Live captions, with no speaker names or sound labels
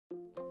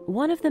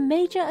One of the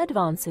major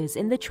advances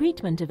in the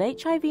treatment of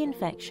HIV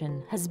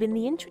infection has been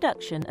the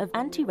introduction of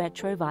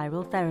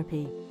antiretroviral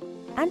therapy.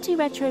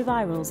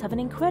 Antiretrovirals have an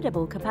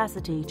incredible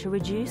capacity to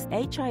reduce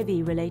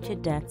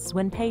HIV-related deaths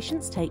when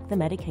patients take the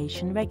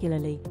medication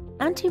regularly.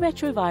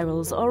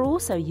 Antiretrovirals are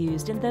also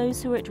used in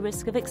those who are at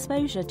risk of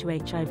exposure to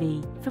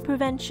HIV for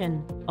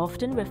prevention,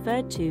 often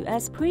referred to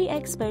as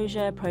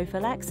pre-exposure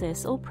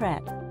prophylaxis or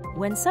PrEP.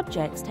 When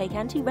subjects take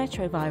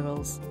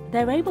antiretrovirals,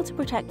 they're able to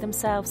protect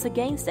themselves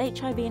against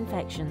HIV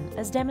infection,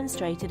 as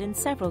demonstrated in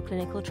several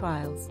clinical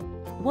trials.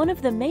 One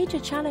of the major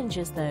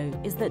challenges, though,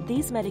 is that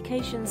these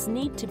medications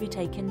need to be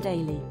taken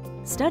daily.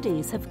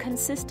 Studies have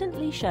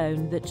consistently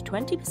shown that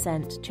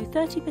 20% to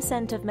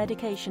 30% of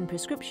medication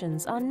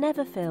prescriptions are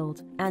never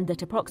filled, and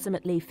that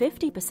approximately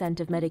 50%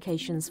 of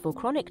medications for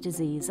chronic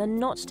disease are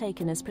not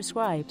taken as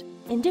prescribed.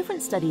 In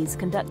different studies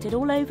conducted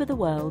all over the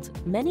world,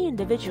 many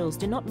individuals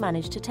do not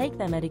manage to take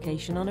their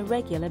medication on a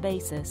regular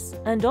basis,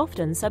 and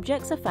often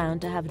subjects are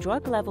found to have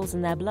drug levels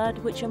in their blood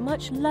which are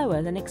much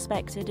lower than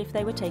expected if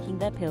they were taking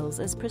their pills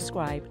as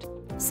prescribed.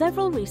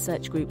 Several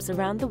research groups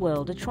around the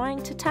world are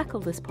trying to tackle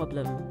this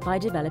problem by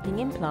developing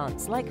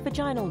implants like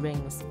vaginal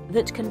rings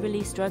that can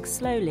release drugs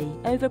slowly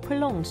over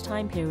prolonged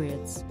time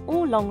periods,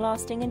 or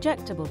long-lasting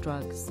injectable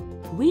drugs.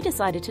 We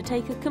decided to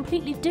take a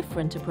completely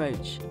different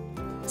approach.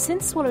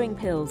 Since swallowing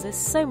pills is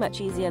so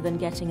much easier than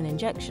getting an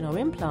injection or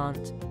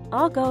implant,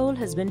 our goal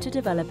has been to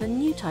develop a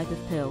new type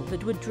of pill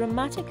that would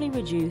dramatically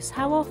reduce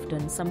how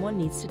often someone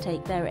needs to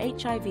take their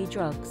HIV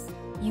drugs.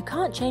 You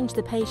can't change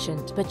the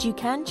patient, but you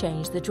can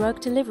change the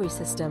drug delivery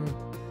system.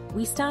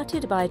 We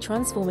started by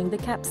transforming the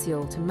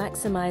capsule to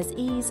maximize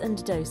ease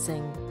and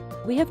dosing.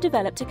 We have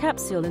developed a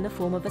capsule in the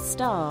form of a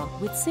star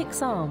with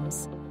 6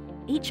 arms.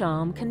 Each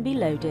arm can be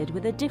loaded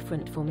with a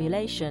different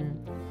formulation,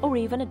 or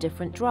even a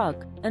different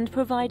drug, and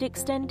provide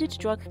extended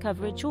drug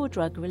coverage or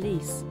drug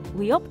release.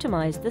 We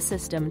optimized the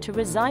system to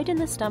reside in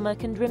the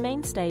stomach and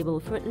remain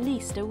stable for at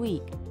least a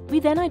week. We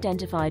then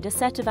identified a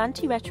set of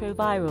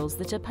antiretrovirals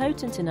that are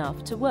potent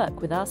enough to work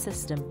with our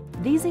system.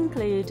 These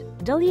include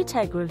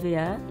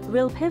dolutegravir,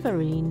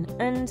 rilpivirine,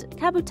 and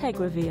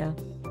cabotegravir.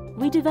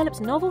 We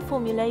developed novel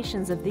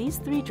formulations of these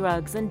 3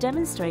 drugs and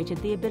demonstrated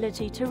the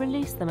ability to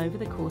release them over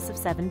the course of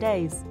 7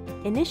 days,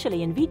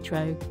 initially in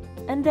vitro,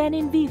 and then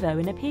in vivo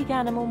in a pig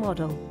animal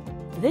model.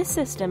 This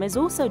system is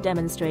also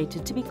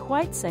demonstrated to be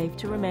quite safe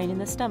to remain in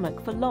the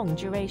stomach for long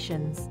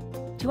durations.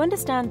 To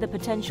understand the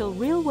potential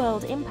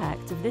real-world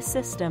impact of this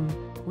system,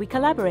 we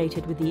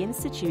collaborated with the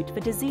Institute for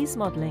Disease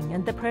Modeling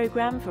and the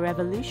Program for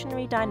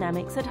Evolutionary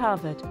Dynamics at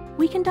Harvard.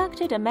 We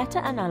conducted a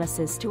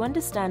meta-analysis to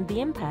understand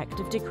the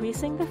impact of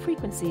decreasing the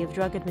frequency of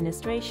drug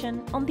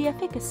administration on the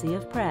efficacy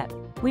of PrEP.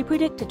 We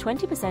predict a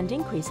 20%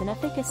 increase in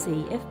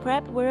efficacy if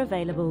PrEP were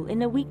available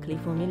in a weekly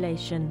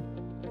formulation.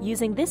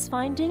 Using this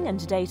finding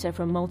and data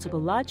from multiple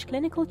large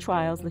clinical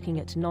trials looking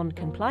at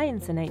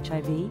non-compliance in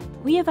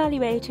HIV, we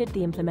evaluated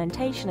the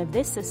implementation of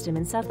this system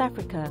in South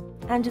Africa,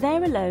 and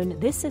there alone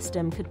this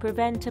system could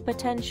prevent a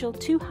potential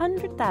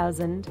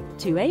 200,000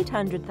 to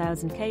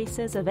 800,000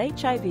 cases of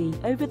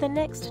HIV over the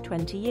next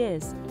 20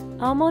 years.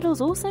 Our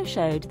models also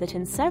showed that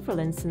in several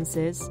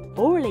instances,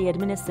 orally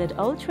administered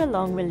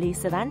ultra-long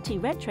release of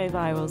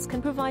antiretrovirals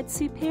can provide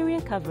superior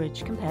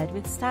coverage compared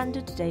with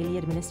standard daily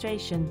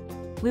administration.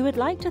 We would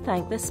like to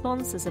thank the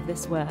sponsors of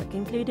this work,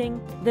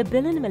 including the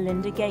Bill and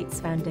Melinda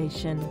Gates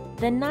Foundation,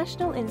 the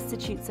National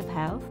Institutes of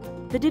Health,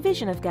 the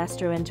Division of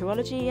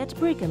Gastroenterology at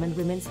Brigham and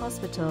Women's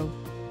Hospital,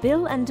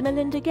 Bill and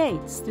Melinda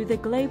Gates through the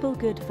Global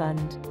Good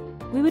Fund.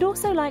 We would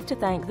also like to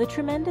thank the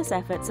tremendous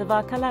efforts of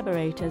our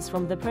collaborators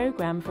from the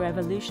Program for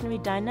Evolutionary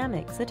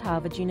Dynamics at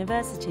Harvard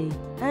University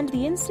and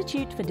the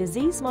Institute for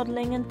Disease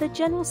Modeling, and the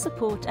general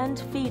support and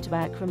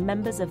feedback from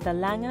members of the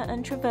Langer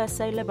and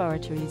Traverso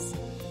laboratories.